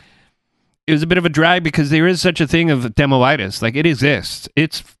a bit of a drag, because there is such a thing of demoitis. Like, it exists.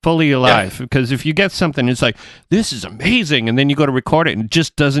 It's fully alive. Yeah. Because if you get something, it's like, this is amazing, and then you go to record it, and it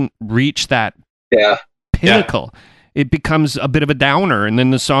just doesn't reach that pinnacle. it becomes a bit of a downer, and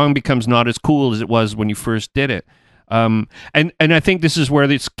then the song becomes not as cool as it was when you first did it. And I think this is where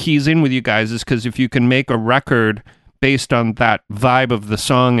this keys in with you guys, is because if you can make a record based on that vibe of the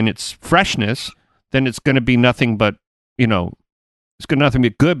song and its freshness, then it's going to be nothing but, it's going to nothing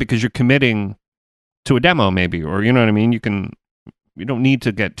but good, because you're committing to a demo maybe, or you know what I mean? You don't need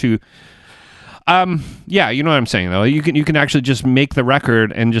to get too, yeah, you know what I'm saying though. You can actually just make the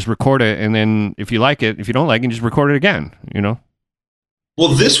record and just record it, and then if you like it, if you don't like it, just record it again, Well,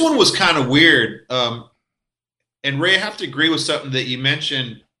 this one was kind of weird. And Ray, I have to agree with something that you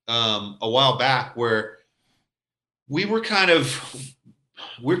mentioned a while back, where we're kind of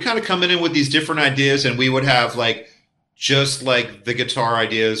coming in with these different ideas, and we would have just the guitar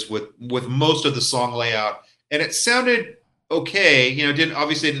ideas with most of the song layout, and it sounded okay.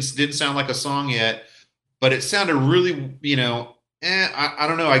 Didn't sound like a song yet, but it sounded really, I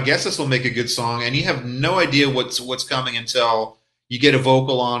don't know. I guess this will make a good song, and you have no idea what's coming until you get a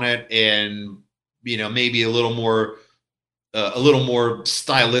vocal on it, and maybe a little more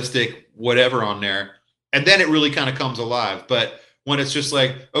stylistic whatever on there, and then it really kind of comes alive. But when it's just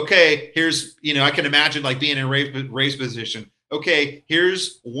okay, here's, I can imagine being in Ray's position. Okay,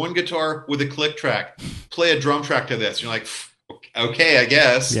 here's one guitar with a click track. Play a drum track to this. You're like, okay, I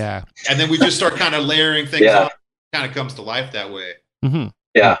guess. Yeah. And then we just start kind of layering things on. It kind of comes to life that way. Mm-hmm.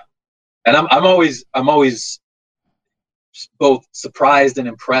 Yeah. And I'm always both surprised and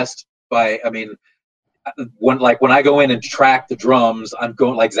impressed by, when I go in and track the drums, I'm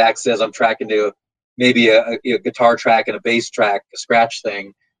going, like Zach says, I'm tracking to maybe a guitar track and a bass track, a scratch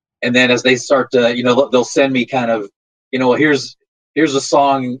thing. And then as they start to, they'll send me kind of, here's a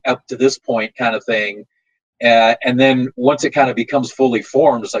song up to this point kind of thing. And then once it kind of becomes fully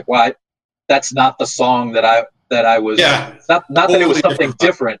formed, it's wow, that's not the song that I was, not that it was something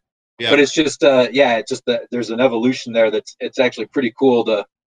different, but it's just, it's just that there's an evolution there it's actually pretty cool to,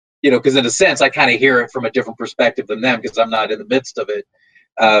 because in a sense I kind of hear it from a different perspective than them, because I'm not in the midst of it.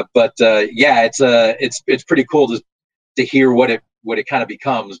 It's pretty cool to hear what it kind of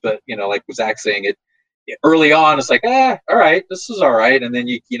becomes. But like Zach saying, it early on it's all right, this is all right, and then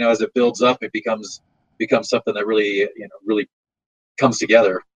as it builds up, it becomes something that really really comes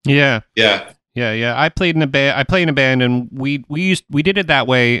together. Yeah. I played in a band, and we did it that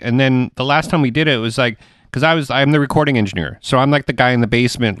way. And then the last time we did it was because I'm the recording engineer, so I'm the guy in the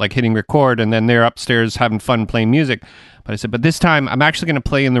basement hitting record, and then they're upstairs having fun playing music. But I said, but this time I'm actually going to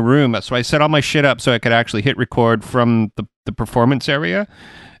play in the room. So I set all my shit up so I could actually hit record from the performance area.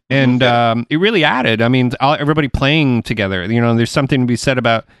 And it really added. Everybody playing together. There's something to be said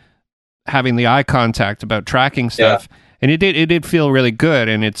about having the eye contact, about tracking stuff. Yeah. And it did feel really good.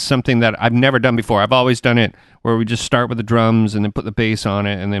 And it's something that I've never done before. I've always done it where we just start with the drums and then put the bass on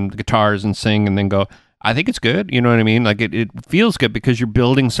it and then the guitars and sing and then go, I think it's good. You know what I mean? It feels good because you're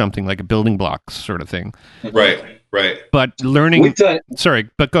building something, like a building blocks sort of thing. Right. But learning. We've done. Sorry,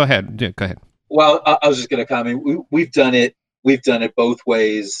 but go ahead. Yeah, go ahead. Well, I was just going to comment. We've done it both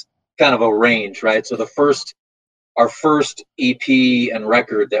ways, kind of a range, right? So our first EP and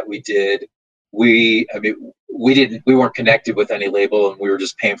record that we did, we weren't connected with any label, and we were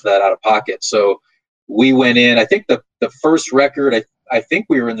just paying for that out of pocket. So we went in. I think the first record, I think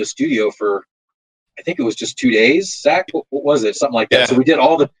we were in the studio for, I think it was just 2 days. Zach, what was it? Something like that. Yeah. So we did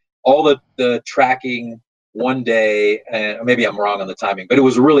all the tracking one day, and maybe I'm wrong on the timing, but it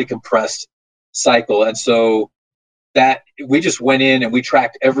was a really compressed cycle. And so that we just went in and we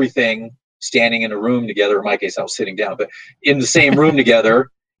tracked everything standing in a room together. In my case, I was sitting down, but in the same room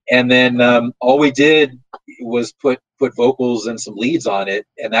together. And then all we did was put vocals and some leads on it,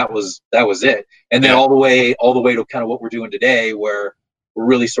 and that was it. And then all the way to kind of what we're doing today, where we're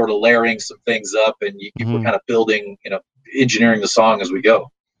really sort of layering some things up, and we're kind of building, engineering the song as we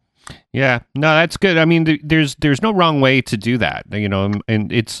go. Yeah, no, that's good. There's no wrong way to do that,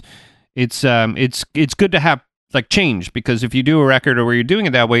 and it's good to have change, because if you do a record or where you're doing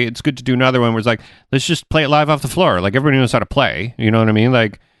it that way, it's good to do another one where it's let's just play it live off the floor. Everybody knows how to play, you know what I mean? A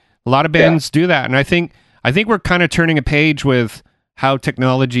lot of bands do that, and I think we're kind of turning a page with how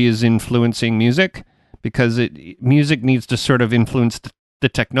technology is influencing music, because music needs to sort of influence the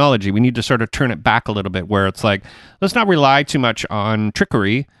technology. We need to sort of turn it back a little bit, where it's let's not rely too much on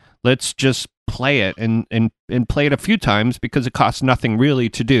trickery. Let's just play it and play it a few times, because it costs nothing really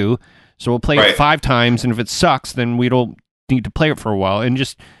to do. So we'll play it 5 times, and if it sucks, then we don't need to play it for a while, and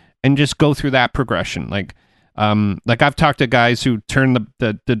just go through that progression. I've talked to guys who turn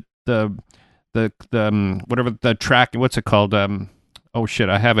the whatever the track, what's it called? oh shit,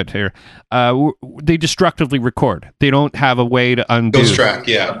 I have it here. They destructively record. They don't have a way to undo. Ghost track,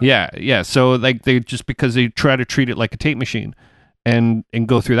 yeah. Yeah. So like they just because they try to treat it like a tape machine, and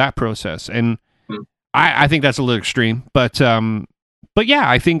go through that process. And I think that's a little extreme, but yeah,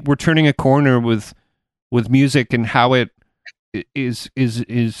 I think we're turning a corner with music and how it is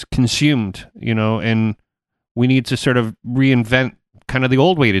consumed, and we need to sort of reinvent kind of the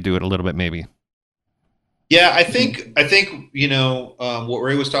old way to do it a little bit, maybe. Yeah, I think what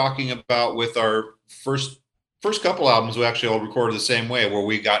Ray was talking about with our first couple albums, we actually all recorded the same way, where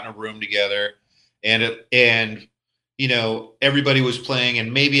we got in a room together, and everybody was playing,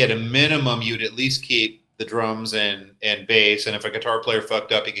 and maybe at a minimum you'd at least keep the drums and bass, and if a guitar player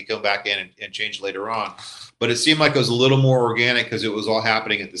fucked up, he could come back in and change later on. But it seemed like it was a little more organic because it was all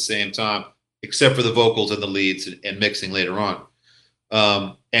happening at the same time, except for the vocals and the leads and mixing later on.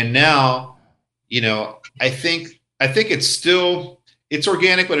 And now, I think it's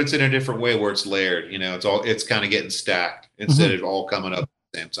organic, but it's in a different way where it's layered. It's kind of getting stacked instead of all coming up at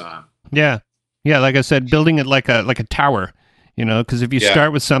the same time. Yeah. Like I said, building it like a tower, because if you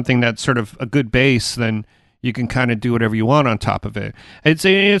start with something that's sort of a good base, then you can kind of do whatever you want on top of it. It's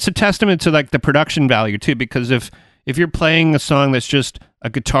a testament to like the production value too, because if you're playing a song that's just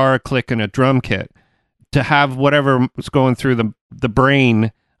a guitar, a click, and a drum kit, to have whatever was going through the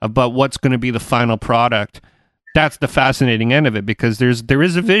brain about what's going to be the final product, that's the fascinating end of it, because there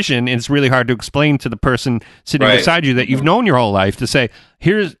is a vision, and it's really hard to explain to the person sitting beside you that you've known your whole life to say,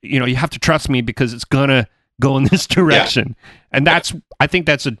 here's, you have to trust me because it's going to go in this direction. Yeah. And I think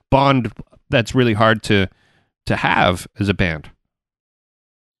that's a bond that's really hard to have as a band.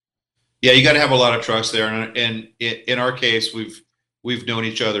 Yeah, you got to have a lot of trust there. And in our case, we've known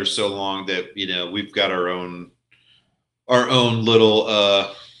each other so long that, we've got our own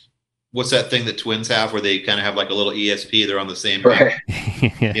little, what's that thing that twins have where they kind of have like a little ESP? They're on the same, right.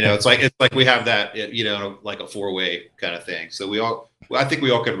 It's like we have that, like a 4-way kind of thing. So I think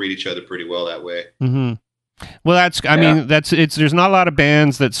we all can read each other pretty well that way. Mm-hmm. Well, there's not a lot of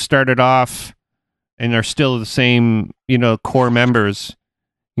bands that started off and are still the same, core members.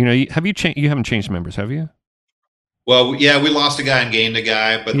 You haven't changed members, have you? Well, yeah, we lost a guy and gained a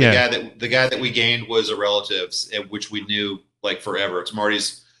guy, but the guy that we gained was a relative, which we knew like forever. It's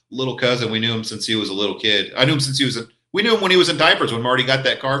Marty's little cousin. We knew him since he was a little kid. I knew him we knew him when he was in diapers, when Marty got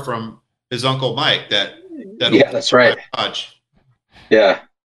that car from his uncle Mike. That's right. Dodge. Yeah.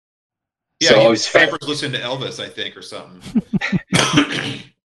 Yeah, so always diapers listen to Elvis, I think, or something.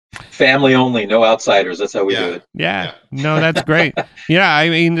 Family only, no outsiders. That's how we do it. Yeah. No, that's great. Yeah, I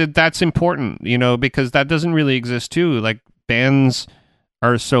mean, that's important, because that doesn't really exist too. Like, bands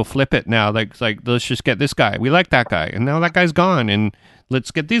are so flippant now. Like let's just get this guy. We like that guy. And now that guy's gone, and let's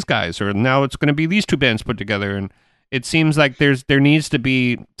get these guys. Or now it's going to be these two bands put together. And it seems like there needs to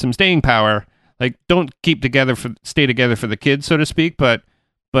be some staying power. Like, don't stay together for the kids, so to speak, but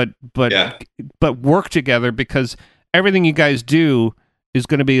work together, because everything you guys do is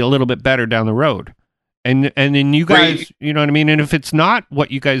going to be a little bit better down the road. And then you guys, you know what I mean? And if it's not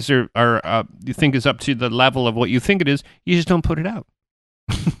what you guys are you think is up to the level of what you think it is, you just don't put it out.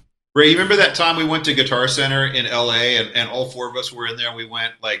 Ray, you remember that time we went to Guitar Center in LA and all four of us were in there, and we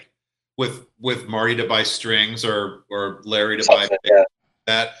went like with Marty to buy strings or Larry to buy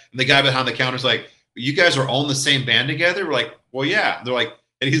that. And the guy behind the counter's like, you guys are all in the same band together? We're like, well, yeah. And they're like,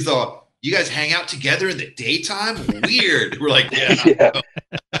 and he's all, you guys hang out together in the daytime? Weird. We're like, yeah.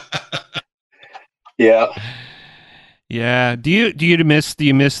 Yeah. Yeah. Do you miss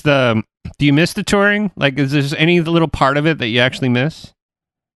the touring? Like, is there any little part of it that you actually miss?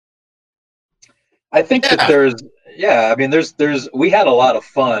 I think that we had a lot of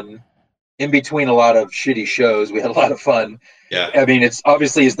fun in between a lot of shitty shows. We had a lot of fun. Yeah. I mean, it's the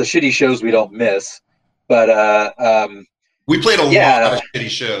shitty shows we don't miss, but we played a lot of shitty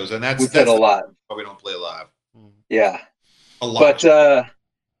shows, and that's a lot. Why we don't play live. Yeah. A lot. But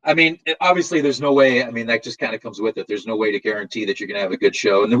I mean, obviously there's no way, I mean, that just kind of comes with it. There's no way to guarantee that you're going to have a good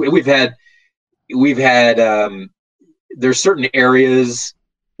show. And we've had there's certain areas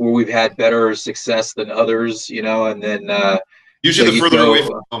where we've had better success than others, and then usually further away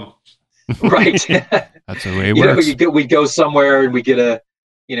from home. Right. That's the way it works. We go somewhere and we get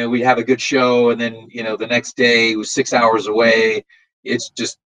we have a good show, and then the next day it was 6 hours away. It's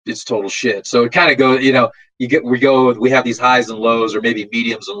total shit. So it kind of goes, we have these highs and lows, or maybe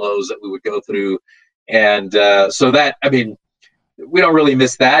mediums and lows that we would go through. And so that, I mean, we don't really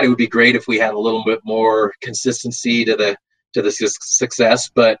miss that. It would be great if we had a little bit more consistency to the success.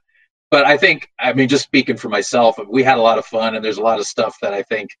 But I think, I mean, just speaking for myself, we had a lot of fun, and there's a lot of stuff that I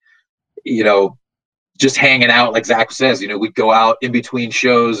think, just hanging out, like Zach says, we'd go out in between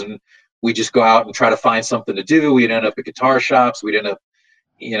shows and we just go out and try to find something to do. We'd end up at guitar shops. We'd end up,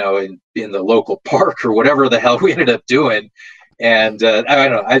 in the local park or whatever the hell we ended up doing. And I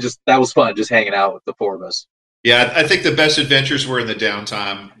don't know. That was fun, just hanging out with the four of us. Yeah, I think the best adventures were in the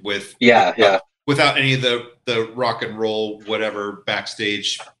downtime without any of the rock and roll whatever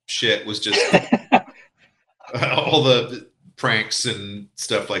backstage shit. Was just all the pranks and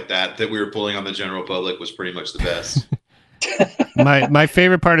stuff like that we were pulling on the general public was pretty much the best. My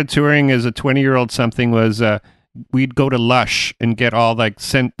favorite part of touring as a 20-year-old something was we'd go to Lush and get all the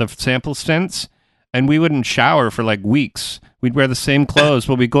sample scents, and we wouldn't shower for like weeks. We'd wear the same clothes,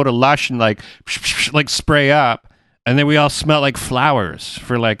 but we'd go to Lush and like spray up, and then we all smelled like flowers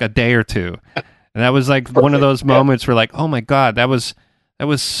for like a day or two. And that was like one of those moments where like, oh my God, that was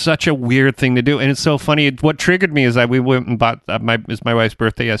such a weird thing to do. And it's so funny. What triggered me is that we went and bought it's my wife's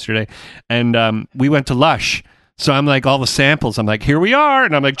birthday yesterday, and we went to Lush. So I'm like, all the samples, I'm like, here we are.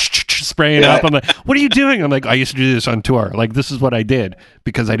 And I'm like, spraying up. I'm like, what are you doing? I'm like, I used to do this on tour. Like, this is what I did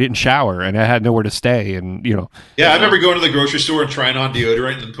because I didn't shower and I had nowhere to stay. And, Yeah, I remember going to the grocery store and trying on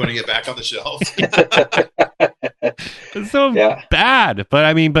deodorant and putting it back on the shelf. It's so bad.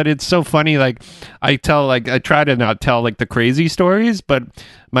 But it's so funny. Like, I try to not tell like the crazy stories, but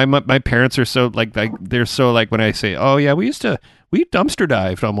my parents are so like they're so like when I say, oh yeah, we dumpster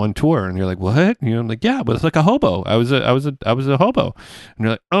dived on one tour, and you're like, what? I'm like, yeah, but it's like a hobo. I was a hobo, and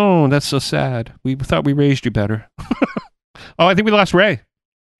you're like, oh, that's so sad. We thought we raised you better. Oh, I think we lost Ray.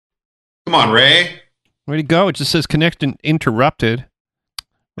 Come on, Ray. Where'd he go? It just says connection interrupted.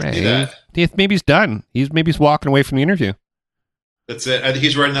 Ray, maybe he's done. Maybe he's walking away from the interview. That's it. I think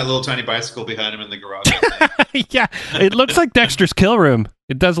he's riding that little tiny bicycle behind him in the garage. Yeah, it looks like Dexter's Kill Room.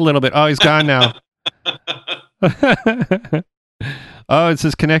 It does a little bit. Oh, he's gone now. Oh, it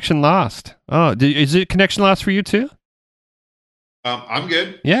says connection lost. Oh, is it connection lost for you too? I'm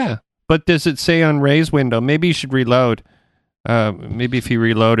good. Yeah, but does it say on Ray's window? Maybe you should reload. Maybe if he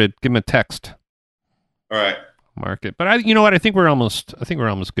reloaded, give him a text. All right. Mark it. But you know what? I think we're almost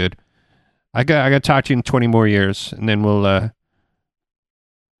good. I got to talk to you in 20 more years, and then we'll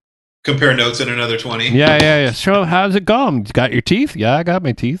compare notes in another 20. Yeah. So how's it going? You got your teeth? Yeah, I got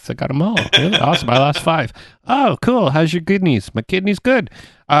my teeth. I got them all. Really awesome. I lost 5. Oh, cool. How's your kidneys? My kidneys good.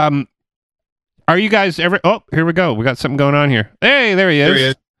 Are you guys ever? Oh, here we go. We got something going on here. Hey, there he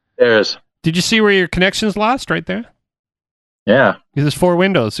is. There is. Did you see where your connection's lost? Right there. Yeah. There's 4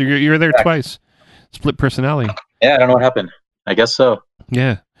 windows, so you're there twice. Split personality. Yeah, I don't know what happened. I guess so.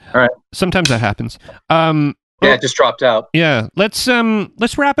 Yeah. All right. Sometimes that happens. Yeah, it just dropped out. Yeah, let's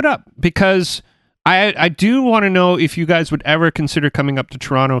wrap it up because I do want to know if you guys would ever consider coming up to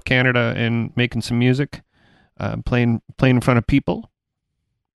Toronto, Canada, and making some music, playing in front of people.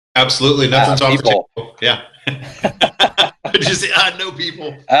 Absolutely, nothing's off the table. Yeah, just no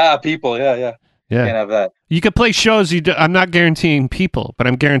people. People. Yeah. Can't have that. You could play shows. I'm not guaranteeing people, but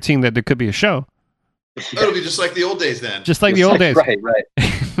I'm guaranteeing that there could be a show. It'll be just like the old days then. Just like the old days. Right.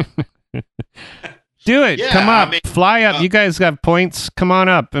 Do it. Come up. Fly up. You guys have points. Come on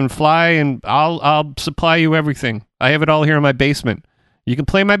up and fly, and I'll supply you everything. I have it all here in my basement. You can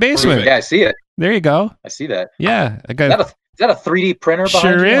play in my basement. Perfect. Yeah, I see it. There you go. I see that. Yeah. I got. Is that a 3D printer behind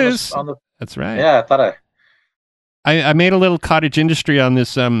sure you? Is. That's right. Yeah, I thought I made a little cottage industry on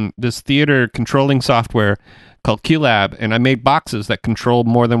this theater controlling software called QLab, and I made boxes that control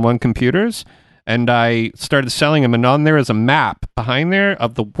more than one computers. And I started selling them, and on there is a map behind there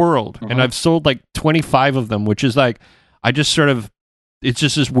of the world. Mm-hmm. And I've sold like 25 of them, which is like, it's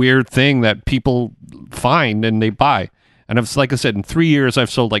just this weird thing that people find and they buy. And like I said, in 3 years,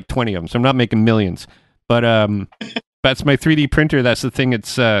 I've sold like 20 of them. So I'm not making millions, but that's my 3D printer. That's the thing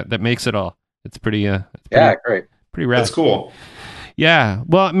that makes it all. It's pretty, great. Pretty rad. That's cool. Yeah.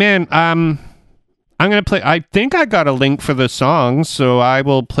 Well, man, I'm going to play. I think I got a link for the songs, so I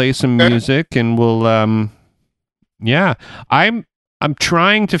will play some music and we'll, yeah. I'm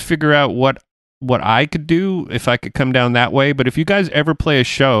trying to figure out what I could do if I could come down that way. But if you guys ever play a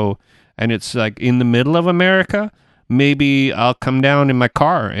show and it's like in the middle of America, maybe I'll come down in my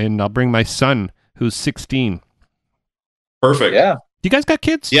car and I'll bring my son who's 16. Perfect. Yeah. You guys got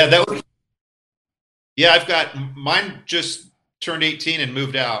kids? Yeah, I've got mine just turned 18 and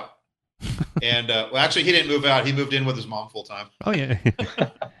moved out. And well, actually, he didn't move out. He moved in with his mom full time. Oh yeah,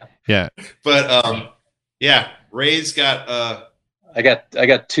 yeah. But yeah, Ray's got. I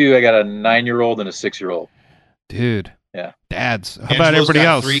got 2. I got a 9-year-old and a 6-year-old. Dude. Yeah. Dads. How Angela's about everybody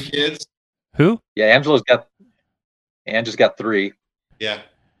got else? 3 kids. Who? Yeah, Angela's got 3. Yeah.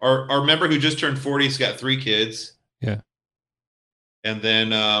 Our member who just turned 40's got 3 kids. Yeah. And then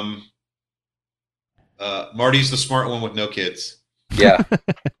Marty's the smart one with no kids. Yeah.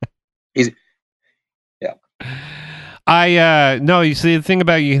 No, you see, the thing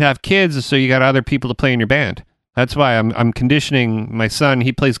about you can have kids is so you got other people to play in your band. That's why I'm conditioning my son.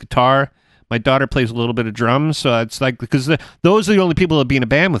 He plays guitar. My daughter plays a little bit of drums. So it's like, because those are the only people that be in a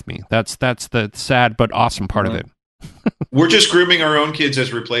band with me. That's the sad but awesome part of it. We're just grooming our own kids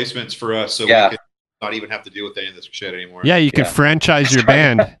as replacements for us, so we can not even have to deal with any of this shit anymore. Yeah, you can franchise your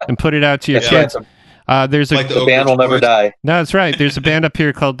band and put it out to your kids. There's like the band will never die. No, that's right. There's a band up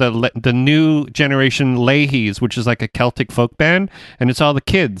here called the New Generation Leahys, which is like a Celtic folk band, and it's all the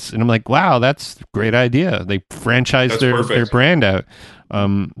kids. And I'm like, wow, that's a great idea. They franchise their brand out.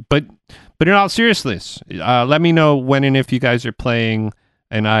 But in all seriousness, let me know when and if you guys are playing,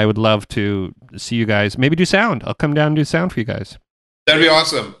 and I would love to see you guys. Maybe do sound. I'll come down and do sound for you guys. That'd be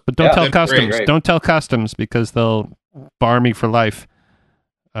awesome. But don't tell Customs. Great. Don't tell Customs because they'll bar me for life.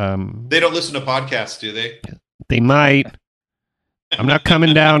 They don't listen to podcasts, do they? They might. I'm not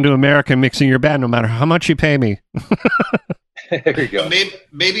coming down to America and mixing your band no matter how much you pay me. There you go.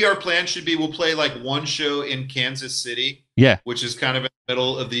 Maybe our plan should be we'll play like one show in Kansas City. Yeah. Which is kind of in the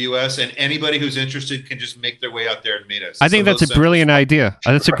middle of the U.S. and anybody who's interested can just make their way out there and meet us. I think that's a brilliant idea.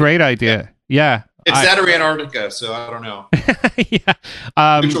 That's a great idea. Yeah. It's that or Antarctica, so I don't know.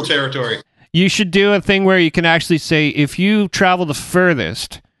 Yeah. Neutral territory. You should do a thing where you can actually say, if you travel the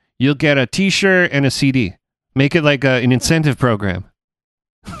furthest, you'll get a T-shirt and a CD. Make it like an incentive program.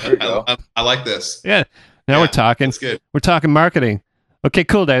 There you go. I like this. Yeah. Now we're talking. That's good. We're talking marketing. Okay,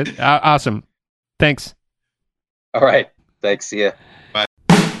 cool, Dave. Awesome. Thanks. All right. Thanks. See ya. Bye.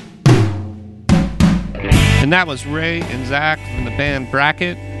 And that was Ray and Zach from the band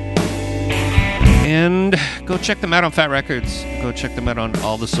Bracket. And go check them out on Fat Records. Go check them out on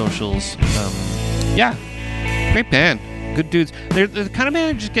all the socials. Yeah, great band. Good dudes. They're the kind of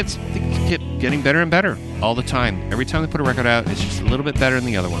band that just keep getting better and better all the time. Every time they put a record out, it's just a little bit better than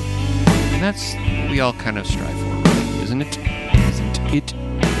the other one. And that's what we all kind of strive for, isn't it? Isn't it?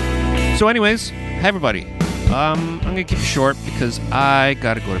 So anyways, hi everybody. I'm going to keep it short because I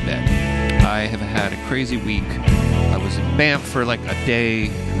got to go to bed. I have had a crazy week. I was in Banff for like a day,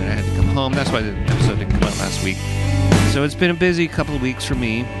 and then I had to come home. That's why the episode didn't come out last week. So it's been a busy couple of weeks for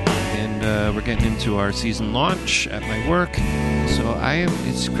me, and we're getting into our season launch at my work. So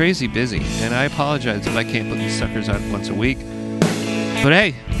it's crazy busy, and I apologize if I can't put these suckers out once a week. But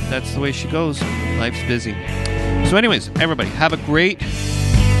hey, that's the way she goes. Life's busy. So anyways, everybody, have a great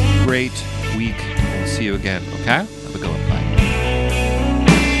week. We'll see you again, okay?